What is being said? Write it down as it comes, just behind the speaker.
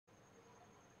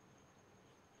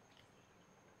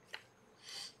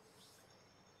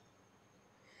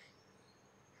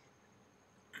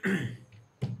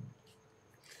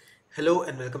Hello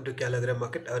and welcome to Calogram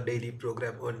Market, our daily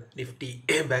program on Nifty,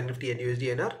 Bank Nifty and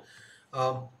USDINR.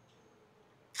 Um,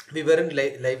 we weren't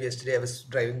live yesterday. I was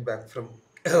driving back from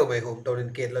my hometown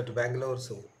in Kerala to Bangalore,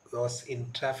 so I was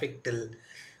in traffic till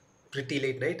pretty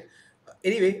late night.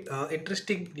 Anyway,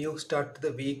 interesting new start to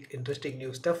the week, interesting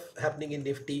new stuff happening in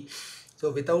Nifty.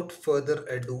 So without further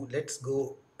ado, let's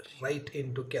go right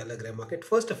into Calogram Market.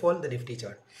 First of all, the Nifty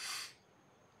chart.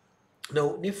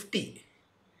 Now, Nifty,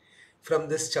 from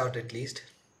this chart at least,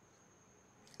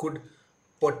 could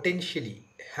potentially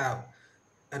have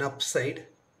an upside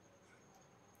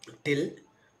till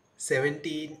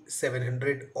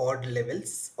 17,700 odd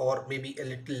levels, or maybe a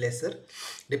little lesser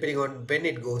depending on when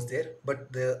it goes there.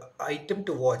 But the item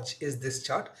to watch is this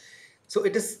chart. So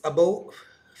it is above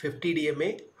 50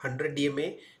 DMA, 100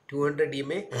 DMA, 200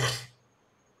 DMA,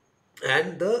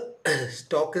 and the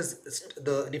stock is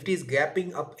the Nifty is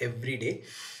gapping up every day.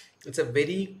 It's a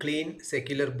very clean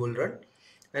secular bull run,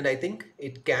 and I think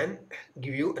it can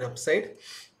give you an upside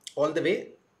all the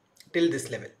way till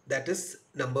this level. That is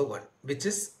number one, which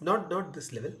is not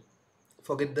this level.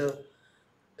 Forget the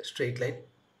straight line,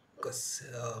 because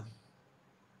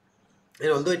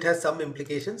and although it has some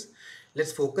implications,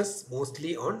 let's focus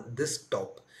mostly on this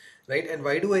top, right? And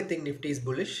why do I think Nifty is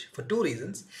bullish? For two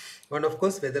reasons. One, of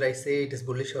course, whether I say it is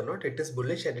bullish or not, it is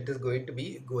bullish, and it is going to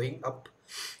be going up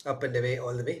and away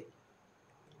all the way.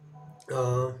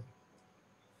 uh,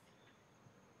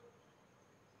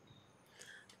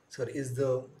 Sorry, is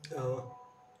the uh,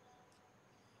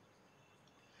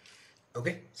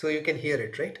 okay, so you can hear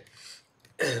it, right?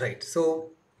 Right.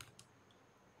 So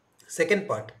second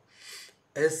part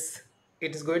is,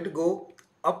 it is going to go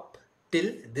up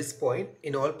till this point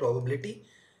in all probability.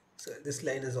 So this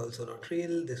line is also not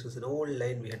real. This was an old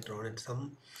line we had drawn at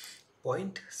some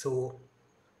point. So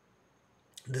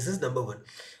this is number one.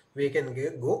 We can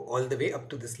go all the way up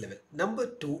to this level. Number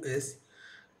two is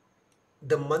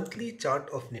the monthly chart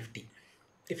of Nifty.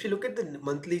 If you look at the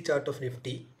monthly chart of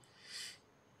Nifty,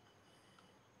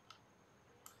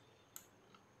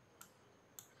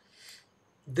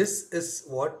 this is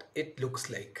what it looks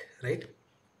like, right?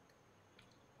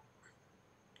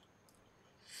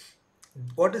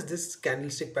 What is this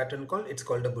candlestick pattern called? It's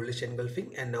called a bullish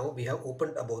engulfing, and now we have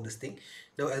opened above this thing.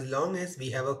 Now as long as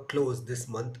we have a close this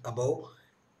month above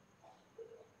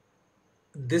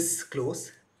this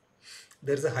close,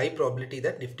 there's a high probability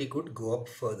that Nifty could go up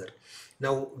further.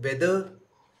 Now whether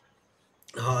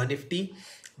Nifty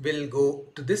will go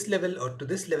to this level or to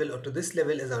this level or to this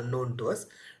level is unknown to us,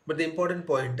 but the important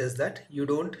point is that you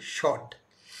don't short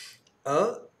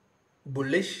a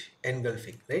bullish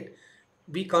engulfing, right?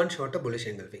 We can't short a bullish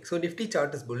engulfing. So Nifty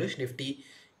chart is bullish, Nifty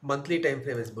monthly time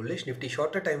frame is bullish, Nifty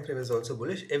shorter time frame is also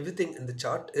bullish. Everything in the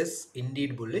chart is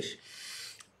indeed bullish.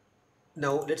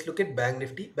 Now let's look at Bank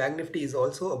Nifty. Bank Nifty is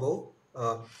also above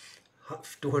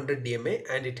 200 DMA,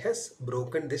 and it has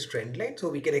broken this trend line. So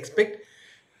we can expect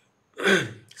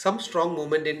some strong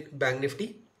movement in Bank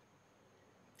Nifty,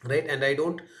 right? And I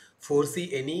don't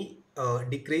foresee any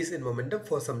decrease in momentum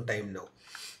for some time now.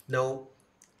 Now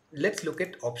let's look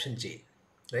at option chain,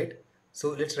 right?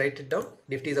 So let's write it down.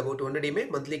 Nifty is about 200 EMA,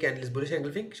 monthly candle is bullish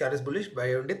engulfing, chart is bullish,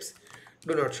 buy on dips,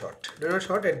 do not short. Do not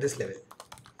short at this level.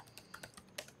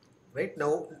 Right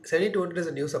now 7200 is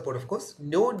a new support, of course.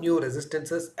 No new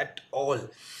resistances at all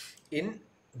in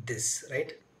this,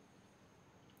 right?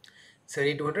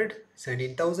 7200,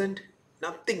 17,000,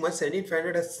 nothing much.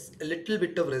 17,500 has a little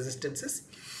bit of resistances.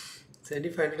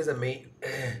 7500 is a main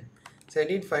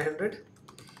 17,500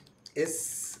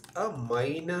 is a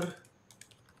minor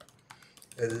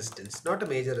resistance, not a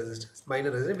major resistance,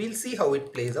 minor resistance. We'll see how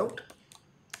it plays out.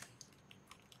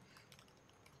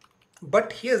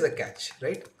 But here's a catch,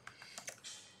 right?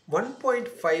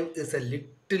 1.5 is a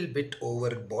little bit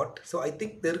overbought. So I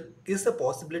think there is a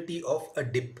possibility of a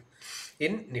dip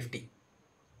in Nifty.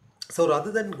 So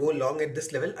rather than go long at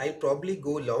this level, I'll probably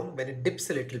go long when it dips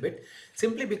a little bit,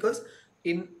 simply because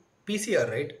in PCR,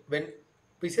 right, when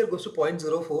PCR goes to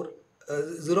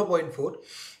 0.4,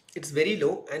 it's very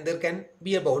low and there can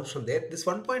be a bounce from there. This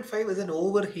 1.5 is an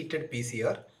overheated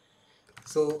PCR.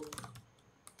 So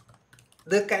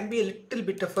there can be a little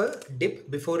bit of a dip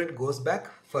before it goes back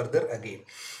further again,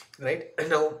 right?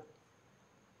 Now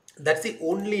that's the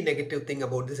only negative thing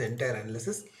about this entire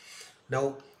analysis.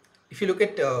 Now if you look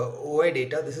at OI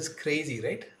data, this is crazy,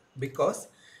 right? Because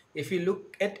if you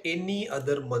look at any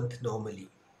other month normally,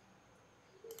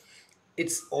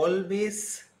 it's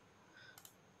always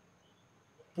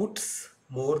puts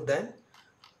more than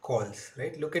calls,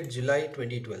 right? Look at July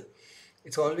 2012,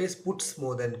 it's always puts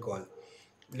more than call.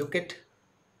 Look at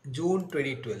June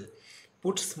 2012,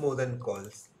 puts more than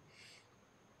calls.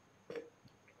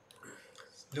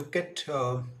 Look at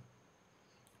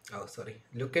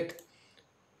look at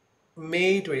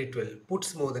May 2012,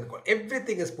 puts more than call.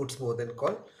 Everything is puts more than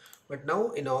call. But now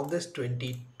in August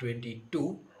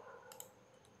 2022,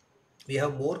 we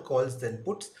have more calls than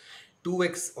puts,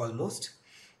 2x almost.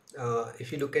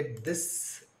 If you look at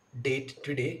this date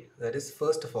today, that is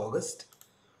 1st of August,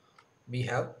 we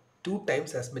have 2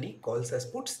 times as many calls as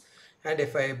puts. And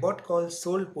if I bought calls,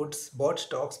 sold puts, bought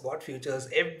stocks, bought futures,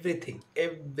 everything,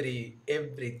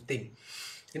 everything.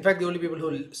 In fact, the only people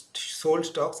who sold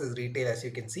stocks is retail, as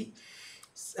you can see.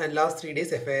 And last 3 days,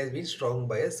 FI has been strong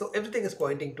buyers. So everything is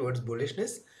pointing towards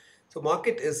bullishness. So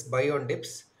market is buy on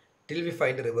dips till we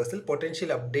find a reversal. Potential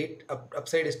update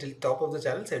upside is still top of the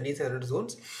channel, 7700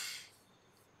 zones.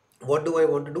 What do I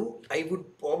want to do? I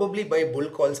would probably buy bull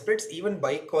call spreads. Even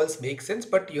buy calls make sense,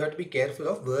 but you have to be careful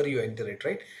of where you enter it,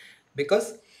 right?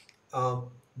 Because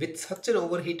with such an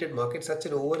overheated market, such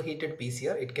an overheated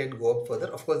PCR, it can go up further.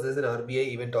 Of course, there's an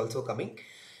RBI event also coming,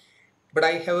 but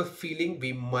I have a feeling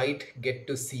we might get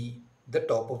to see the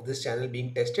top of this channel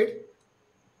being tested.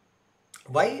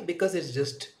 Why? Because it's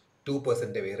just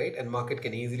 2% away, right? And market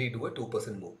can easily do a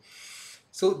 2% move.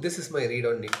 So this is my read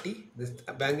on Nifty. This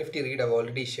Bank Nifty read I've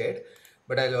already shared,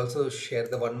 but I'll also share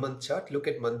the 1 month chart. Look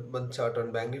at month chart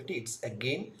on Bank Nifty. It's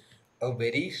again a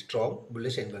very strong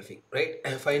bullish engulfing, right?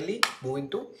 And finally, moving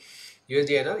to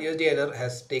USDINR. USDINR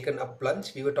has taken a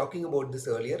plunge. We were talking about this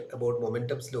earlier about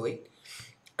momentum slowing.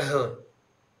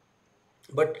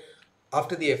 But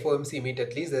after the FOMC meet,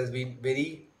 at least there's been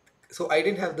very, so I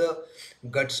didn't have the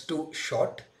guts to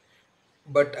short,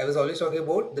 but I was always talking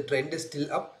about the trend is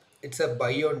still up. It's a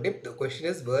buy on dip. The question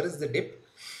is, where is the dip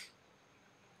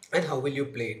and how will you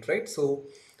play it, right? So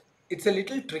it's a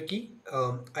little tricky.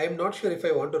 I am not sure if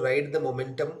I want to ride the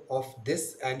momentum of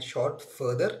this and short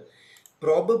further.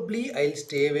 Probably I'll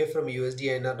stay away from USD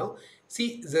INR now.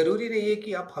 See, जरूरी नहीं है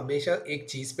कि आप हमेशा एक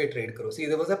चीज पे trade करो. See,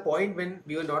 there was a point when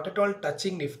we were not at all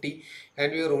touching Nifty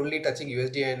and we were only touching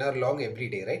USD INR long every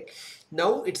day, right?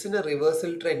 Now it's in a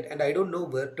reversal trend and I don't know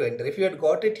where to enter. If you had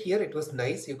got it here, it was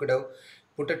nice. You could have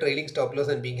put a trailing stop loss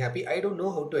and being happy. I don't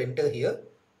know how to enter here.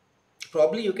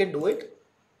 Probably you can do it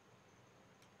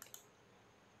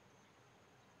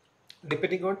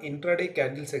depending on intraday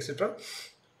candles, etc.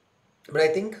 But I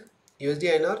think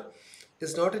USD INR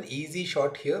is not an easy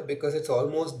shot here because it's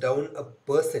almost down a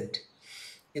percent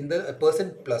in the a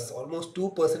percent plus, almost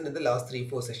 2% in the last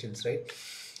 3-4 sessions, right?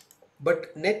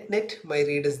 But net, my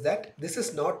read is that this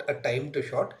is not a time to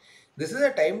short. This is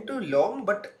a time to long,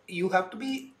 but you have to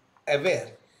be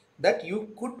aware that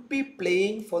you could be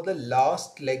playing for the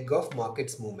last leg of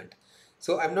market's movement.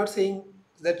 So I'm not saying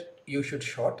that you should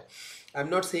short. I'm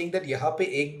not saying that यहाँ पे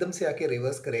एकदम से आके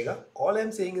reverse करेगा. All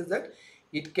I'm saying is that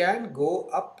it can go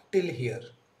up till here.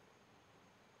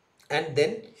 And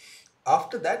then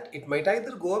after that, it might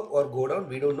either go up or go down.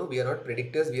 We don't know. We are not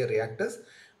predictors, we are reactors.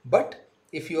 But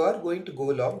if you are going to go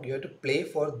long, you have to play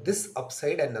for this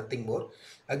upside and nothing more.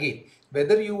 Again,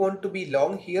 whether you want to be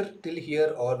long here till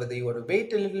here or whether you want to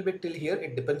wait a little bit till here,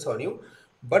 it depends on you.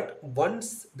 But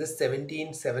once this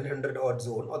 17,700 odd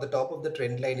zone or the top of the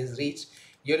trend line is reached,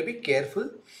 you have to be careful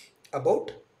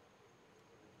about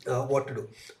what to do.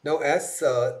 Now, as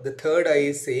the third eye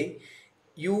is saying,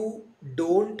 you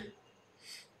don't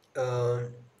uh,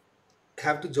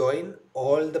 have to join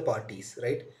all the parties,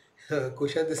 right?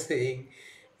 Kushant is saying,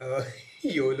 uh,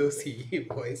 YOLO CE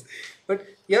boys. But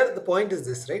yeah, the point is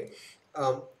this, right?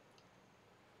 Um,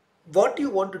 what you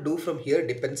want to do from here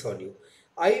depends on you.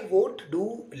 I won't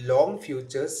do long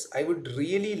futures. I would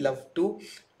really love to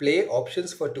play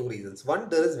options for two reasons. One,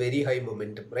 there is very high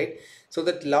momentum, right? So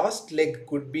that last leg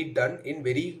could be done in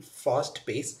very fast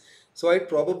pace. So I'd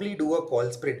probably do a call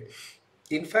spread.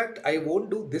 In fact, I won't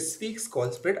do this week's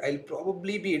call spread. I'll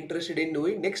probably be interested in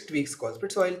doing next week's call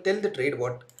spread. So I'll tell the trade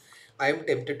what I am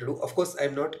tempted to do. Of course,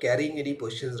 I'm not carrying any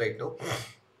positions right now.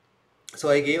 So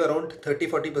I gave around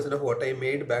 30-40% of what I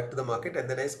made back to the market and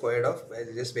then I squared off. I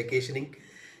was just vacationing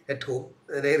at home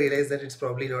and I realized that it's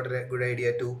probably not a good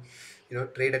idea to,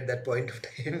 trade at that point of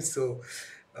time. So,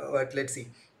 but let's see.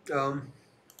 Um,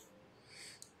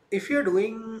 if you're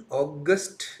doing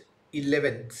August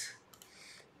 11th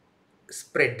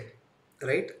spread,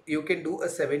 right, you can do a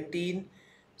 17.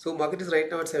 So market is right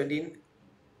now at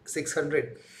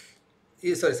 17,600.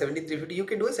 Sorry, 17,350. You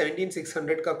can do a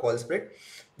 17,600 ka call spread.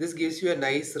 This gives you a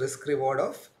nice risk reward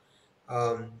of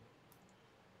um,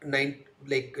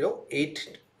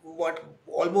 8, what,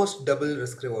 almost double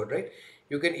risk reward, right?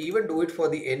 You can even do it for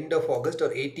the end of August or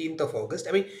 18th of August.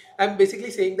 I mean, I'm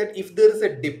basically saying that if there is a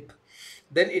dip,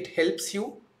 then it helps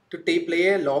you to play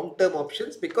a long term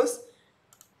options because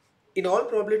in all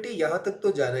probability यहाँ तक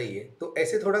तो जाना ही है, तो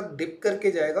ऐसे थोड़ा dip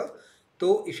करके जाएगा. तो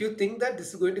if you think that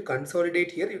this is going to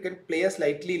consolidate here, you can play a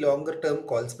slightly longer term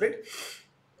call spread.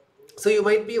 So you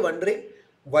might be wondering,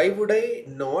 why would I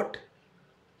not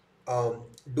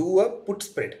do a put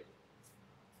spread,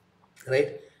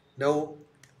 right? Now,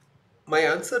 my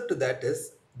answer to that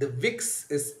is the VIX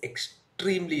is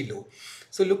extremely low.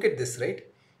 So look at this, right?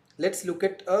 Let's look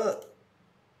at a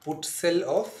put sell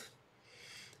of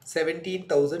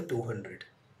 17,200.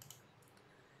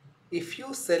 If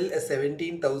you sell a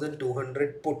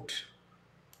 17,200 put,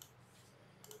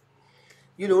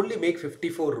 you'll only make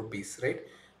 54 rupees, right?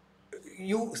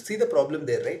 You see the problem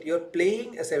there, right? You're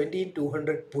playing a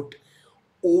 17,200 put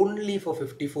only for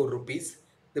 54 rupees.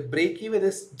 The break even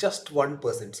is just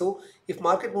 1%. So if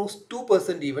market moves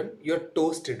 2% even, you're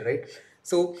toasted, right?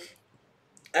 So,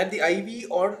 and the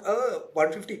IV on a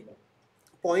 150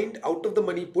 point out of the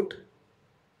money put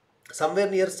somewhere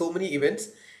near so many events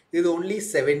is only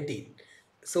 17.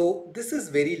 So this is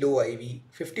very low IV.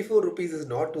 54 rupees is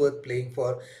not worth playing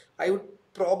for. I would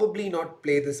probably not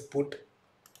play this put.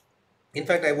 In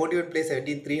fact, I won't even play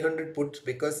 17,300 puts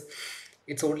because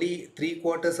it's only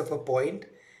 3/4 of a point.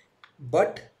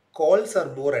 But calls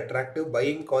are more attractive,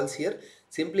 buying calls here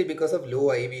simply because of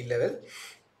low IV level.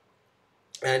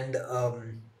 And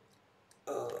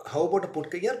how about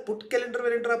put यार put calendar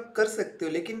वैलेंडर आप कर सकते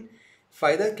हो, लेकिन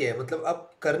फायदा क्या है, मतलब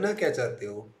आप करना क्या चाहते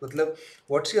हो, मतलब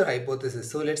what's your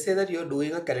hypothesis. So let's say that you are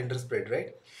doing a calendar spread,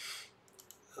 right?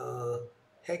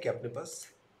 है क्या अपने पास?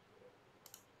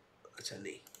 अच्छा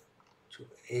नहीं,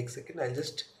 एक second,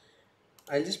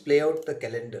 I just play out the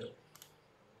calendar.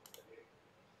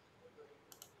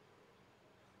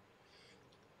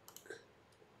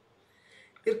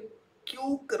 फिर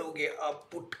क्यों करोगे आप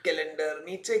पुट कैलेंडर?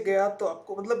 नीचे गया तो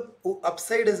आपको मतलब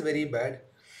upside is very bad.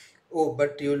 Oh,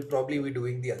 but you will probably be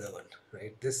doing the other one,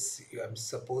 right? This, I'm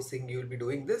supposing you will be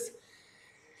doing this.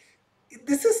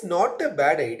 This is not a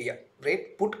bad idea, right?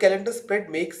 Put calendar spread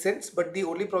makes sense, but the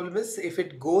only problem is if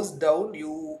it goes down,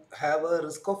 you have a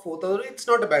risk of 4,000.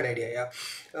 It's not a bad idea,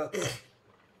 yeah.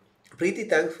 Preeti,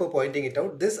 thanks for pointing it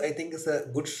out. This I think is a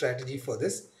good strategy for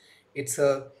this. It's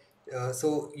a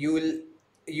so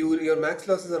your max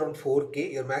loss is around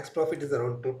 4k. Your max profit is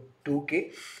around 2k.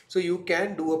 So you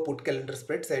can do a put calendar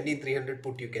spread. 17,300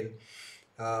 put you can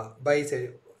buy.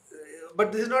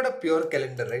 But this is not a pure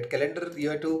calendar, right? Calendar you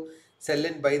have to sell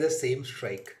and buy the same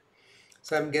strike.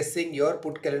 So I'm guessing your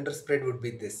put calendar spread would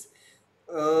be this.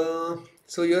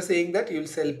 So you're saying that you'll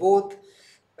sell both.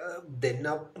 Then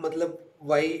up, matlab,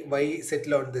 why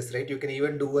settle on this, right? You can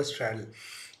even do a straddle.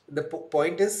 The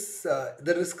point is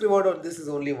the risk reward on this is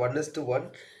only 1:1,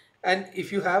 and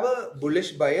if you have a bullish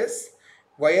bias,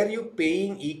 why are you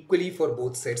paying equally for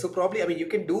both sides? So probably, I mean, you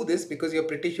can do this because you're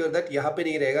pretty sure that यहाँ पे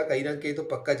नहीं रहेगा, कहीं ना कहीं तो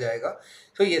पक्का जाएगा.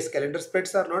 So yes, calendar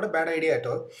spreads are not a bad idea at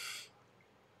all.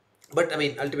 But I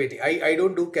mean, ultimately, I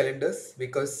don't do calendars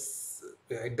because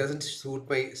it doesn't suit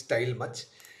my style much.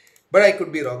 But I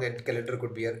could be wrong, and calendar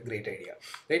could be a great idea,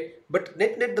 right? But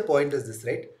net the point is this,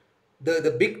 right?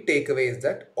 The big takeaway is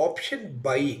that option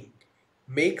buying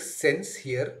makes sense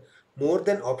here more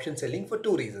than option selling for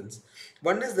two reasons.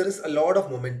 One is there is a lot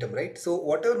of momentum, right? So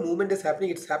whatever movement is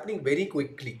happening, it's happening very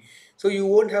quickly. So you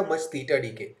won't have much theta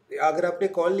decay. अगर आपने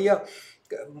call लिया,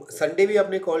 Sunday भी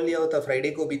आपने call लिया होता,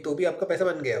 Friday को भी, तो भी आपका पैसा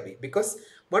बन गया अभी, because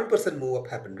 1% move up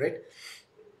happen, right?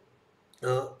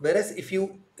 Whereas if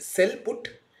you sell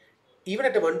put, even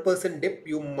at a 1% dip,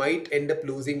 you might end up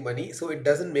losing money. So it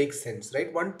doesn't make sense,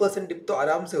 right? 1% dip तो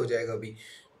आराम से हो जाएगा अभी.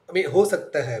 I mean, हो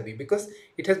सकता है अभी because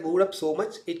it has moved up so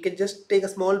much. It can just take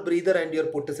a small breather and your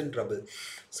put is in trouble.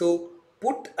 So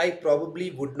put, I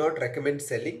probably would not recommend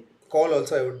selling. Call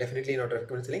also, I would definitely not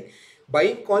recommend selling.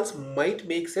 Buying calls might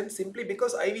make sense simply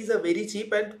because IVs are very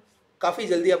cheap and काफ़ी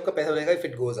जल्दी आपका पैसा बनेगा if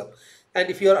it goes up.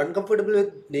 And if you are uncomfortable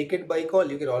with naked buy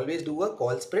call, you can always do a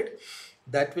call spread.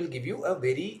 That will give you a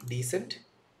very decent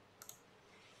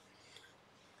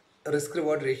risk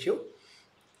reward ratio,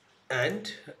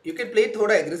 and you can play it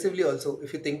thoda aggressively also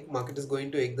if you think market is going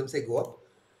to ekdam se go up.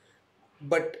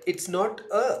 But it's not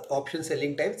a option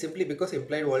selling time simply because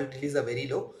implied volatilities are very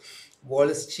low.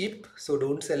 Vol is cheap, so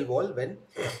don't sell vol when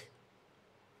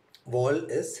vol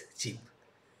is cheap.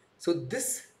 So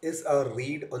this is our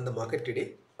read on the market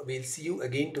today. We'll see you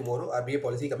again tomorrow. RBI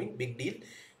policy coming, big deal.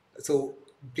 So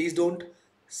please don't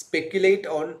speculate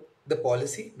on the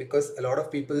policy because a lot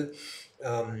of people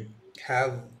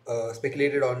have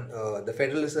speculated on the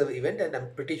Federal Reserve event, and I'm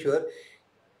pretty sure,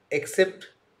 except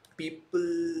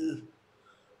people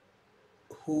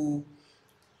who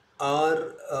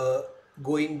are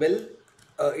going well,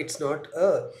 it's not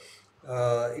a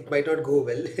it might not go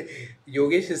well.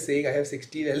 Yogesh is saying I have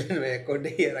 16L in my account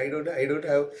here. I don't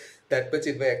have that much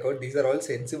in my account. These are all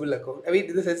sensible account. I mean,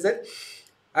 in the sense that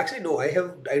actually no, I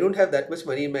don't have that much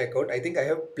money in my account. I think I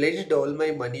have pledged all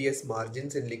my money as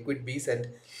margins in liquid Bs. And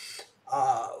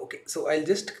okay, so I'll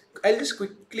just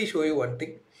quickly show you one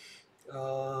thing.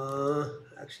 uh,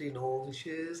 Actually, no, which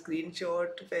is screenshot,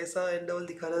 paisa and all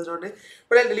dikhana is not it.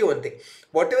 But I'll tell you one thing.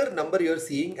 Whatever number you're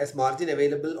seeing as margin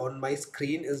available on my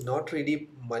screen is not really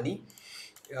money.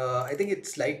 I think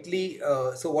it's slightly.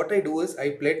 So what I do is I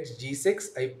pledge G6,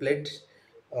 I pledge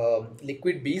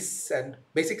liquid Bs, and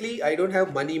basically I don't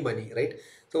have money, right?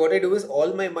 So what I do is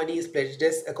all my money is pledged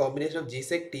as a combination of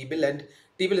G6, T-bill, and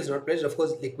T-bill is not pledged, of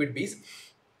course, liquid Bs.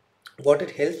 What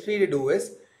it helps me to do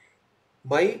is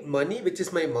my money, which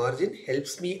is my margin,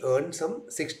 helps me earn some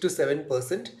 6 to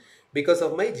 7% because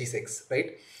of my G6,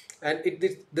 right? And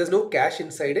there's no cash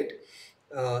inside it.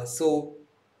 So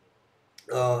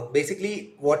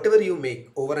basically whatever you make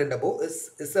over and above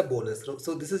is a bonus.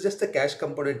 So this is just a cash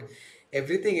component.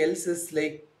 Everything else is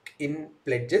like in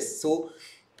pledges. So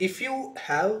if you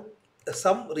have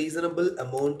some reasonable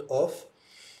amount of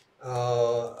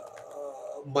uh,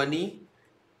 money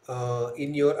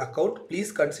in your account,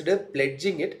 please consider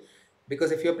pledging it,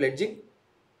 because if you're pledging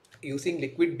using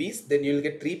liquid Bs, then you'll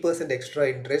get 3% extra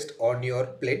interest on your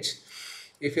pledge.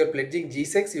 If you're pledging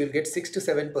G6, you will get 6 to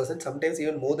 7%, sometimes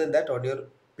even more than that on your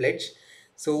pledge.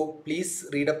 So please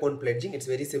read up on pledging. It's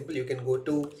very simple. You can go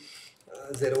to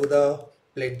Zerodha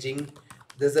pledging.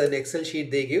 There's an Excel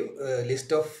sheet they give, a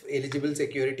list of eligible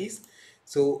securities.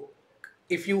 So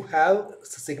if you have a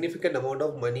significant amount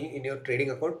of money in your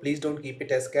trading account, please don't keep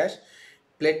it as cash.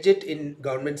 Pledge it in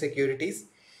government securities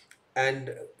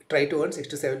and try to earn 6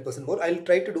 to 7% more. I'll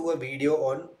try to do a video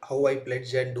on how I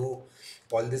pledge and do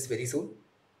all this very soon.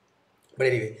 But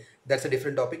anyway, that's a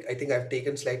different topic. I think I've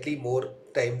taken slightly more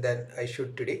time than I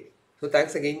should today. So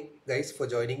thanks again, guys, for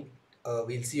joining.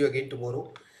 We'll see you again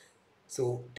tomorrow. So